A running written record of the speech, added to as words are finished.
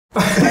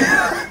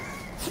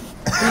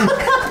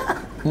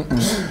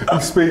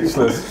He's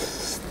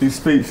speechless. He's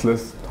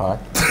speechless. Hi.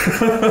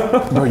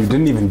 No, you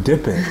didn't even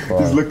dip it.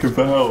 He's looking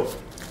for help.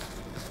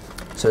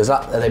 So is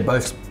that, are they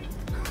both?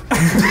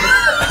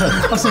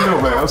 Have some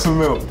milk, mate, have some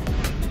milk.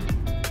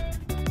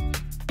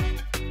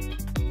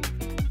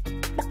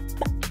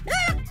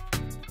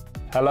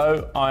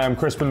 Hello, I am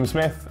Chris Billam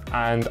Smith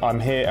and I'm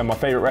here at my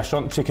favourite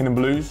restaurant, Chicken and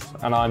Blues,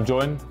 and I'm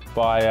joined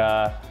by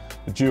a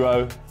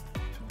duo.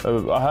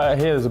 I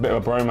hear there's a bit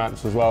of a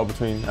bromance as well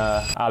between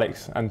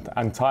Alex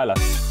and Tyler.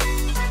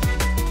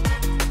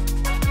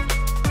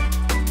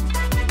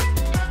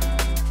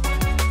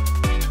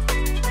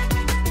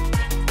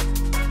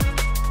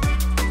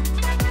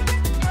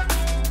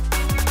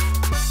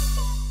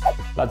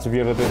 Lads, have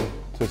you ever been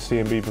to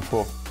C&B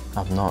before?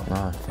 I've not,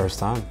 no. First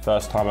time.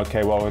 First time,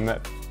 okay, well,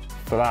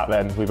 for that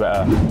then, we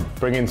better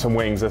bring in some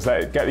wings. Let's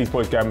get these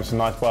boys going with some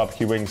nice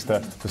barbecue wings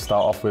to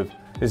start off with.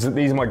 These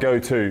are my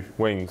go-to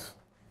wings.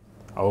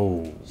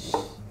 Oh,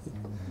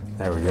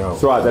 there we go.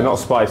 It's right, they're not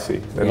spicy.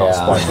 They're not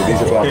spicy,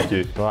 these are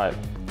barbecue. Right,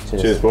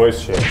 cheers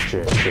boys. Cheers,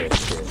 cheers,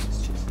 cheers,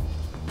 cheers.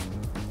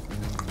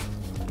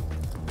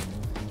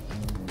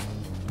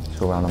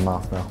 It's all around the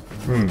mouth now.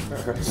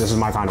 This is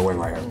my kind of wing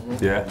right here.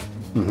 Yeah?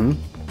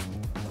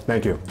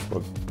 Thank you.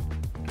 Well,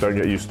 don't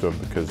get used to them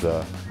because...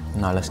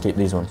 No, let's keep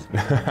these ones.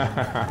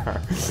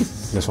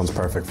 This one's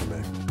perfect for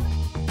me.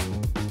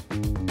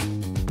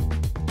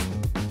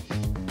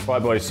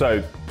 Right boys,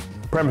 so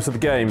premise of the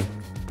game,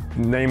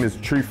 name is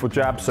truth or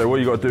jab, so what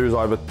you got to do is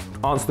either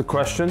answer the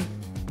question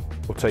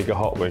or take a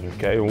hot wing,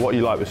 okay? And what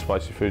you like with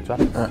spicy food,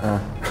 Tyler?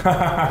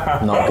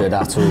 Not good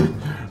at all.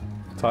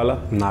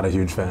 Tyler? Not a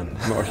huge fan.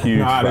 Not a huge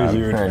Not fan. a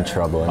huge. We're in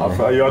trouble.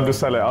 Are you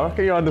underselling it? I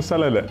reckon you're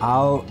underselling it.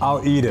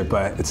 I'll eat it,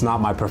 but it's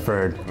not my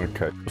preferred.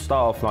 Okay. We'll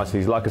start off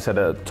nicely. Like I said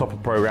at the top of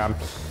the programme,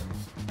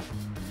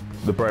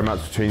 the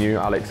bromance between you.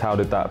 Alex, how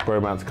did that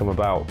bromance come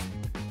about?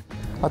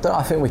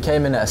 I think we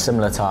came in at a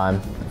similar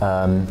time,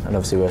 and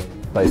obviously we're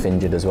both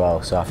injured as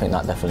well, so I think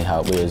that definitely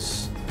helped. We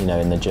was, you know,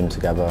 in the gym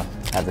together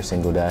every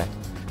single day,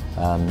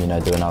 you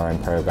know, doing our own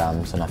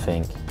programmes, and I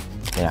think,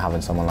 you know,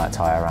 having someone like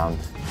Ty around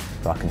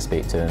who I can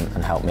speak to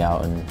and help me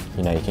out, and,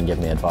 you know, he can give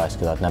me advice,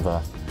 because I'd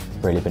never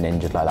really been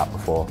injured like that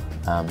before.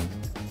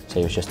 So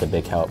he was just a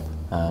big help.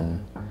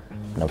 And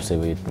obviously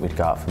we'd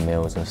go out for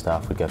meals and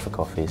stuff, we'd go for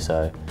coffee,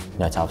 so, you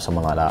know, to have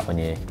someone like that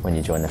when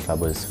you join the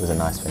club was a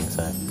nice thing.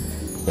 So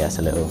yeah, it's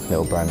a little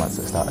bromance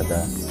that started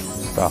there.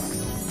 Stuff.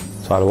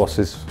 Tyler,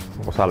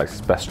 what's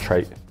Alex's best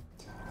trait?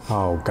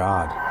 Oh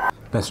God.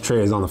 Best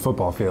trait is on the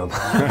football field.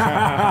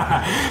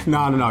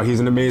 No, he's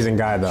an amazing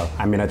guy though.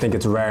 I mean, I think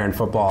it's rare in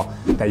football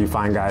that you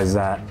find guys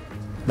that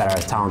are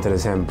as talented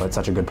as him, but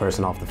such a good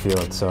person off the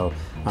field. So,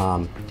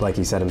 like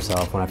he said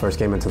himself, when I first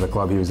came into the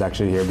club, he was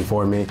actually here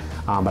before me,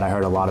 but I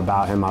heard a lot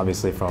about him,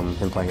 obviously, from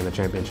him playing in the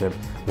championship,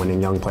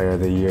 winning Young Player of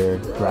the Year,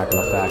 racking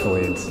up the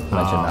accolades.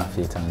 Mentioned that a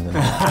few times.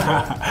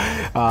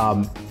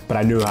 But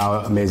I knew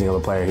how amazing of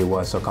a player he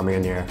was, so coming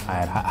in here, I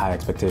had high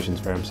expectations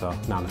for him, so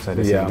now I'm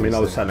excited to see him. Yeah, I mean, I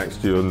was sat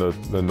next to you in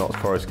the Notts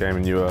Forest game,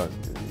 and you were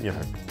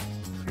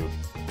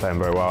playing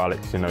very well,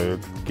 Alex, you know,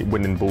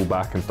 winning ball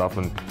back and stuff,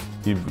 and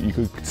you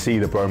could see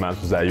the bromance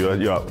was there.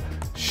 You're up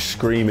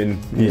screaming.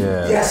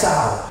 Yeah. Yes,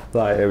 sir!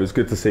 Like, it was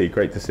good to see,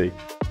 great to see.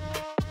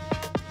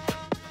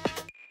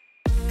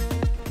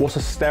 What's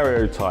a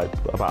stereotype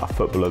about a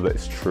footballer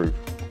that's true?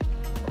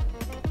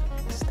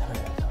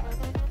 Stereotype?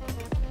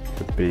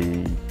 Could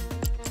be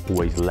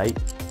always late.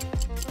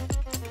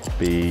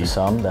 For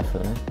some,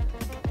 definitely.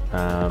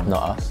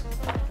 Not us.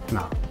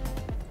 No.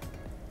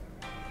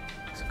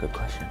 That's a good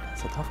question.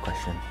 That's a tough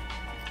question.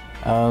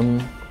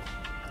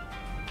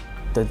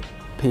 Did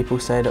people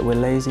say that we're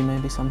lazy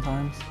maybe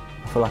sometimes?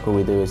 I feel like all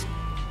we do is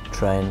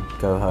train,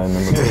 go home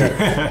and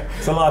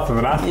It's a life of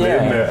an athlete,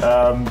 isn't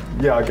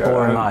it?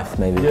 Or in life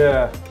maybe.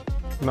 Yeah.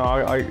 No,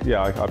 I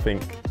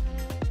think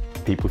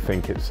people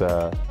think it's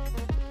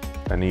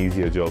an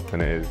easier job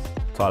than it is.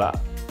 Tyler,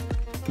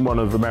 one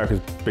of America's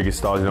biggest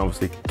stars, and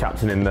obviously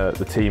captaining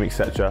the team,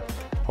 etc.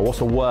 What's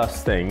the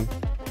worst thing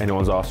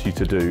anyone's asked you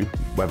to do,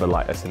 whether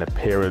like as an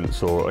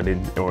appearance or in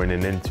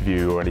an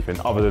interview or anything,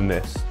 other than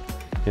this?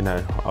 You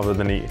know, other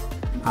than eating?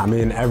 I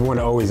mean, everyone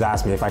always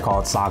asks me if I call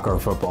it soccer or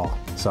football.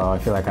 So I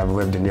feel like I've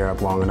lived in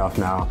Europe long enough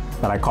now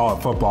that I call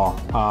it football.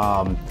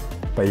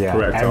 But yeah,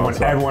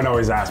 everyone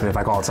always asks me if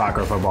I call it soccer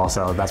or football,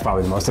 so that's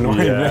probably the most annoying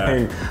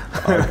thing.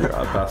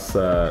 That's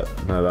a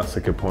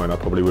good point. I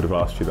probably would have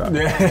asked you that.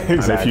 Yeah, exactly.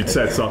 And if you'd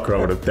said soccer, I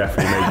would have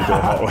definitely made you do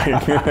a hot wing.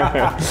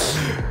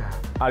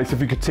 Alex,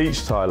 if you could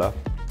teach Tyler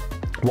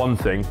one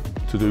thing,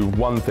 to do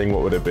one thing,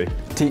 what would it be?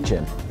 Teach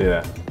him?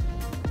 Yeah.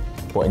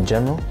 What, in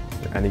general?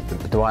 Anything.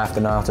 Do I have to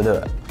know how to do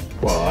it?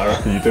 Well, I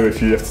reckon you do if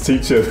you have to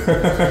teach him.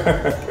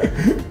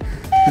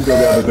 You've got to be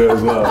able to do it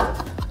as well.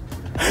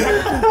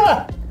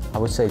 I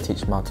would say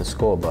teach him how to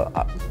score, but...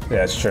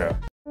 Yeah, it's true.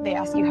 They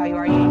ask you how you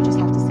are, you just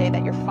have to say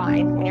that you're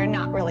fine when you're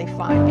not really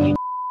fine.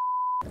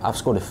 But I've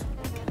scored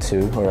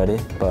 2 already,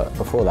 but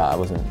before that I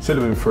wasn't. Should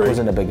have been 3.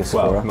 Wasn't a bigger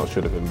scorer. Well, not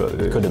should have been, but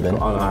Could have been.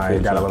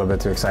 He got a little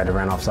bit too excited,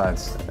 ran off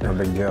sides. No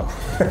big deal.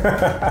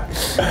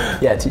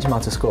 Yeah, teach him how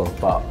to score,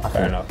 but I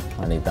think enough.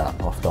 I need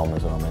that off Dom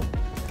as well, man.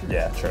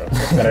 Yeah, true.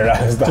 Better not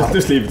as Dom.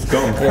 Just leave it to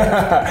Dom.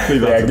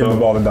 Give the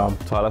ball to Dom.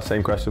 Tyler,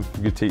 same question.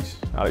 You could teach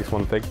Alex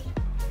one thing.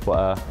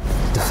 What,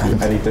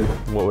 anything,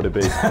 what would it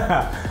be?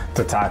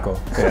 To tackle.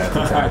 Yeah,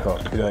 to tackle.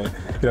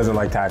 He doesn't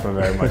like tackling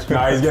very much.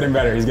 No, he's getting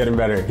better. He's getting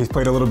better. He's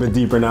played a little bit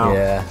deeper now.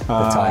 Yeah,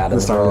 the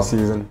start of the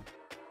season.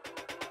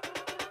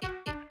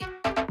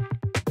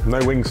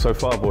 No wings so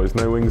far, boys.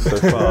 No wings so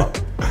far.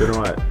 Doing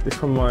right.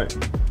 This one might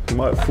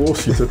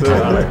force you to do it,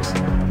 Alex.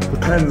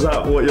 Depends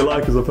on what you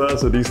like as a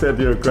person. You said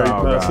you're a great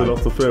person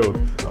off the field.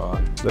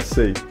 Let's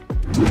see.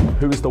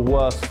 Who is the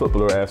worst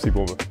footballer at AFC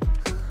Bournemouth?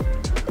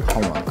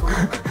 Oh my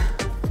God.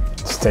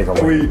 Just take a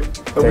wing.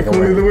 Are we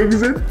calling the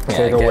wings in? Yeah,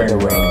 Take a wing. the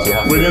wings. You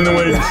have We're in the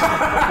wings.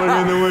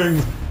 We're in the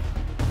wings.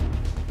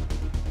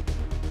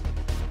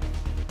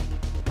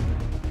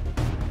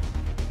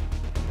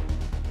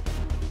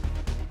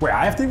 Wait,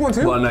 I have to eat one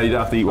too? Well, no, you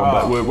don't have to eat one,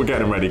 but we're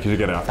getting ready because you're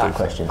getting after That it.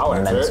 question's I'll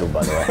answer mental, it.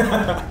 by the way.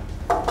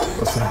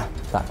 What's that?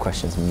 That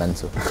question's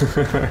mental.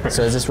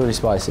 So is this really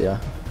spicy, yeah?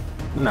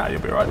 Nah,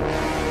 you'll be right. Do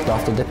I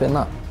have to dip it in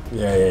that?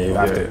 Yeah, you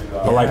have to.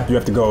 But like, you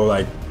have to go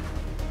like,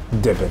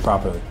 dip it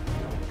properly.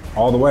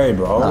 All the way,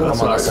 bro. Nah,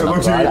 come on, that's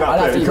enough. I don't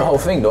have to eat the whole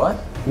thing, do I?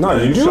 No,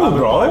 you do, should have a bite,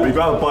 bro. but you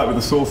gotta have a bite with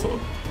the sauce on.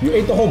 You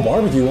ate the whole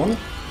barbecue one.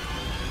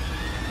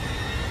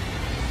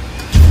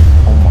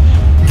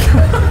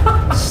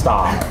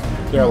 Stop.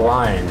 You're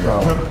lying,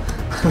 bro.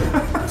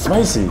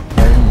 Spicy.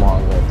 Oh my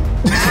God.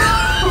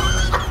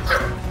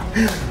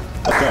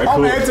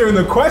 I'm answering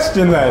the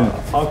question then.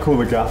 I'll call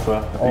the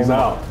gaffer. He's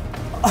out.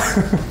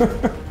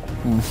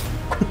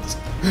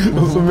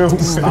 What's the milk?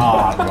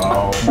 Stop,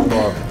 bro.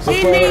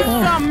 He needs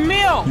some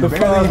milk. The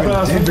first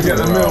person to get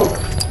the milk.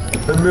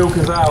 The milk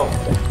is out.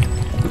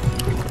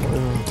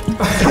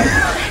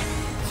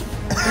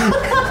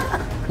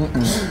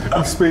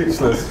 He's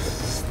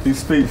speechless. He's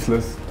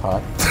speechless.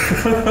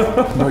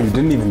 No, you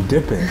didn't even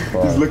dip it.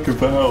 He's looking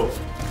for help.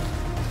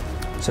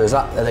 So is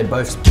that, are they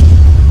both?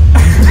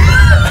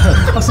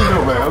 Have some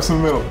milk, mate. Have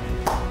some milk.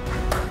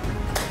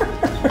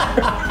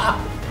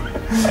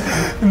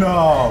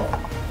 No.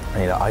 I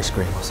need an ice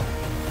cream or something.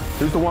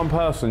 Who's the one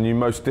person you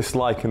most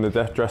dislike in the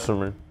dressing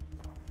room?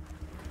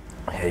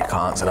 Yeah, you can't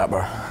answer that,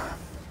 bro.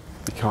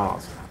 You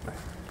can't.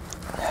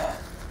 I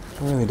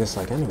don't really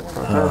dislike anyone.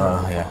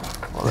 Yeah.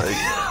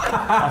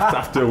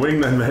 After a wing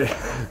then, mate.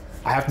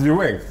 I have to do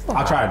wing.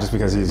 I'll try it just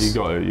because he's.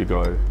 You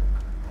got it.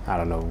 I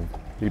don't know.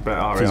 You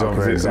better hurry He's up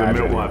because the milk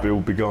over-exaggerating. might all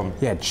be gone.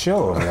 Yeah, chill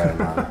over there,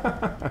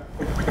 man.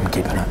 I'm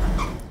keeping it.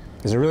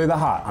 Is it really that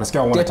hot? On a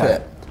scale of 1 to Dip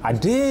 10. it. I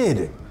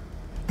did.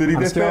 Did he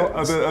On a dip scale, it? I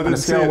on a didn't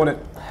see scale of 1 it. to.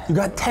 You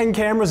got 10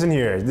 cameras in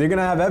here. They're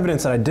gonna have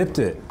evidence that I dipped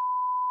it.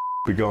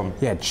 Be gone.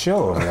 Yeah, chill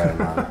over there,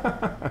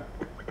 man.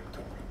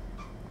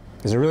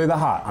 Is it really that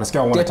hot? On a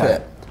scale of 1 Dip to 10.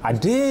 it. I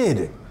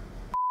did.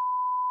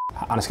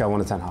 On a scale of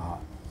 1 to 10, how hot?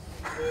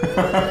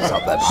 It's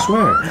up there. I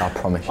swear. I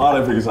promise you. I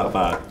don't think it's that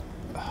bad.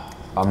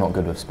 I'm not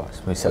good with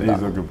spice. We said He's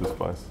that. not good with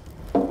spice.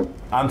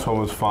 Antoine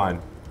was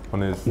fine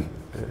on his. Him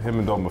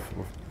and Dom were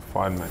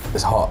fine, mate.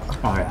 It's hot.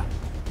 Oh, yeah.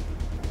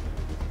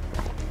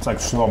 It's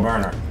like slow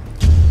burner.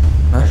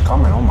 It's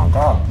coming, oh my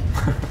God.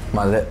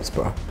 My lips,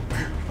 bro.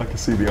 I can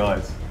see the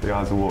eyes. The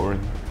eyes are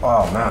watering.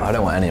 Oh, man. I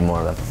don't want any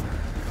more of them.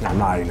 I'm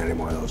not eating any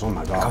more of those, oh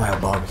my God. Come have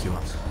barbecue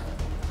ones.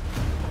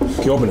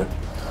 Can you open it?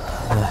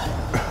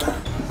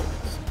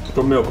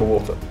 Put milk or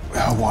water.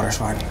 Oh, water's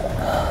fine.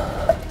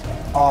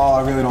 Oh,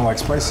 I really don't like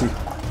spicy.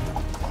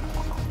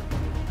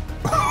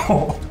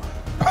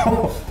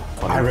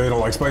 I really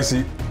don't like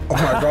spicy. Oh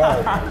my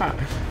God.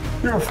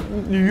 You're a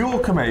New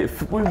Yorker, mate.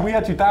 We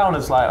had you down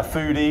as like a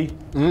foodie.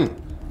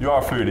 You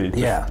are a foodie.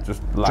 Yeah.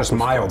 Just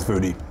mild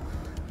foodie.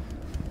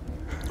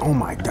 Oh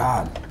my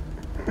God.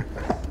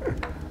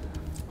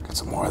 Get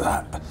some more of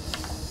that.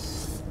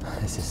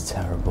 This is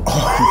terrible.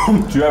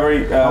 Do you ever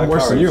eat I'm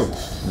worse than you.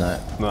 No.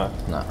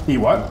 No. Eat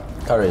what?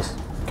 Curries.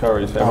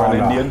 Curries. Ever an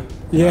no. Indian?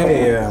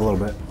 Yeah, a little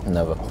bit.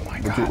 Never.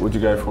 Would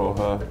you go for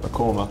a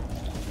korma?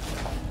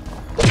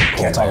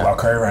 Can't talk about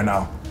curry right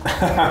now.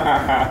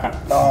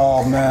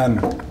 Oh man.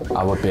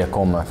 I would be a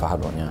korma if I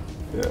had one, yeah.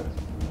 Yeah.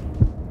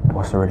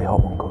 What's the really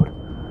hot one called?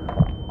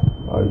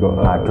 I got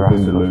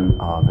Vindaloo.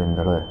 Oh,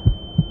 Vindaloo.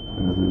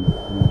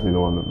 Vindaloo. You the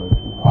one that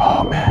mentioned.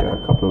 Oh man. Yeah,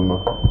 a couple of them are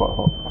quite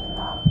hot.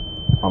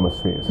 I'm a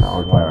sweet and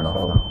sour guy. Fair enough,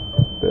 so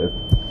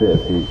bit of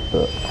heat,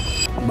 but.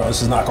 Bro,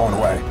 this is not going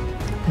away.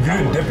 You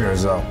didn't dip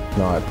yours though.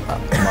 No,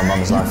 in my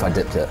mum's life I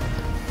dipped it.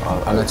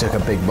 And I took a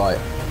big bite.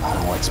 I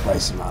don't like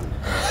spicy, man.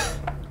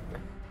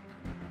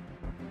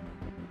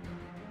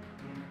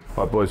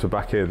 Right, boys, we're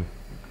back in.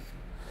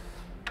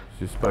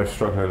 Just both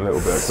struggling a little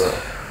bit, but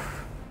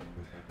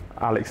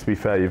Alex, to be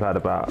fair, you've had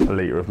about a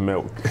litre of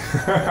milk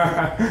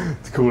to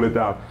cool it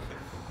down.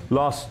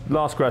 Last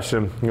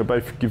question. I'm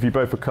gonna give you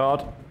both a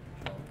card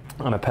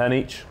and a pen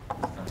each.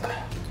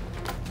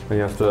 And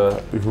you have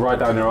to write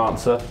down your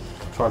answer.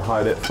 Try and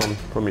hide it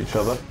from each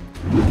other.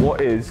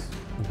 What is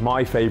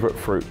My favourite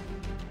fruit.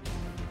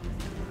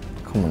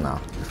 Come on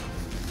now.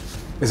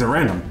 Is it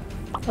random?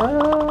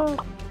 I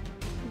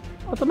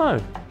don't know.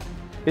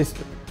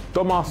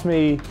 Dom asked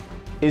me,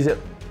 is it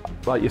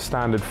like your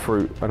standard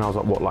fruit? And I was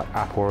like, what, like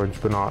apple, orange,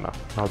 banana?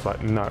 And I was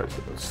like, no,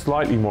 it's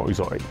slightly more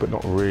exotic, but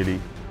not really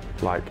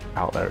like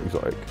out there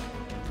exotic.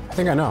 I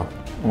think I know.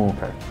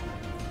 Okay.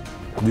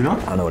 You know?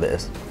 I know what it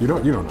is. You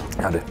don't know.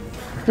 I do.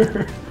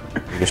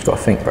 You just got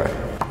to think, bro.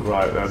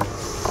 Right then,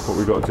 what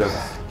we got, Jed?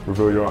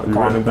 Reveal your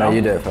answer. No,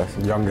 you do it first.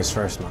 Youngest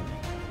first, man.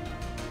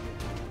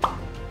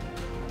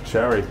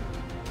 Cherry.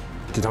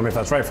 Can you tell me if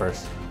that's right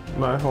first?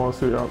 No, I want to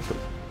see your answer.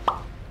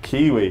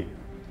 Kiwi.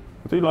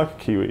 I do like a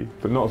kiwi,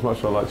 but not as much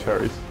as I like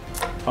cherries.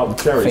 Up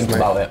the cherries, Think mate.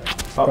 about it.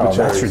 Up Bro, the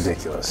cherries. that's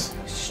ridiculous.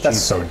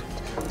 That's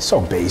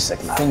so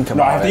basic, man. Think No,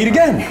 about I have to it, eat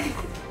again.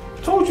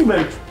 Told you,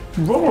 mate.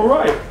 Wrong or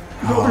right?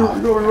 You got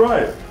to be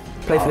right.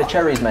 Play for the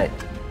Cherries, mate.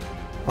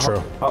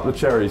 True. Up the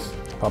cherries.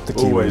 Up the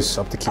kiwis. Always.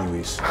 Up the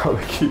kiwis. Up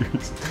the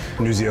kiwis.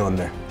 New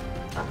Zealander.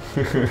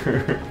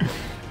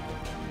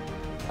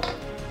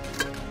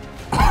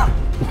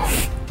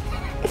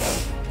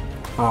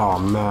 Oh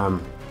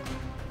man,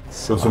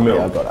 So some milk.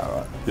 Yeah, I got that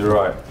right. You're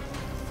right.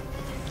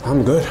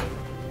 I'm good.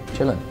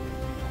 Chilling.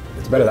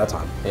 It's better that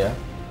time. Yeah.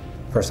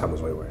 First time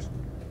was way worse.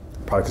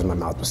 Probably because my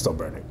mouth was still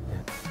burning.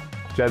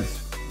 Gents,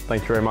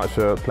 thank you very much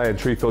for playing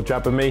Truth or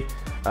Jab with me.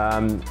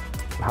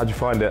 How'd you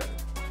find it?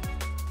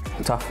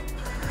 Tough.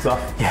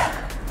 Tough?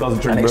 Yeah.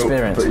 Doesn't drink An milk,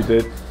 experience. but you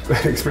did.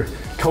 Experience.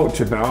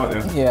 Cultured now,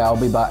 aren't you? Yeah, I'll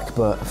be back,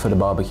 but for the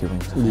barbecue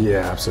wings.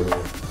 Yeah,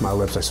 absolutely. My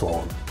lips are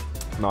swollen.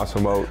 Nice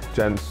and well.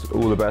 Gents,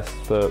 all the best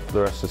for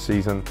the rest of the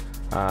season.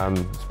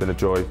 It's been a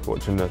joy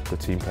watching the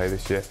team play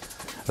this year.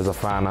 As a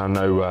fan, I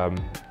know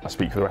I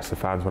speak for the rest of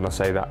the fans when I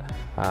say that.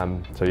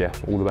 So yeah,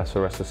 all the best for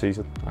the rest of the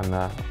season, and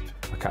I'll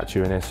catch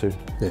you in here soon.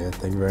 Yeah,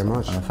 thank you very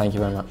much. Thank you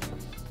very much.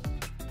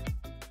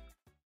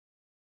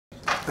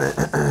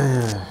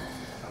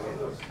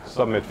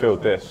 Sub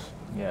midfield this.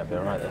 Yeah, be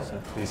alright there,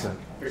 sir. Decent.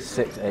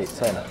 6, 8,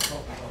 10.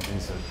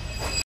 Decent.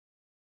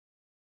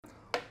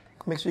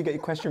 Make sure you get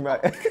your question right.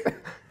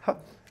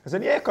 Is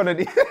any aircon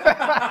in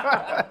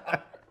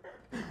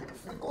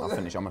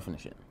I'm gonna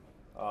finish it.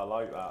 I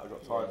like that. I've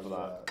got time for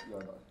that.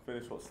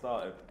 Finish what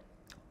started.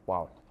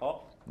 Wow.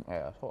 Hot?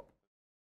 Yeah, that's hot.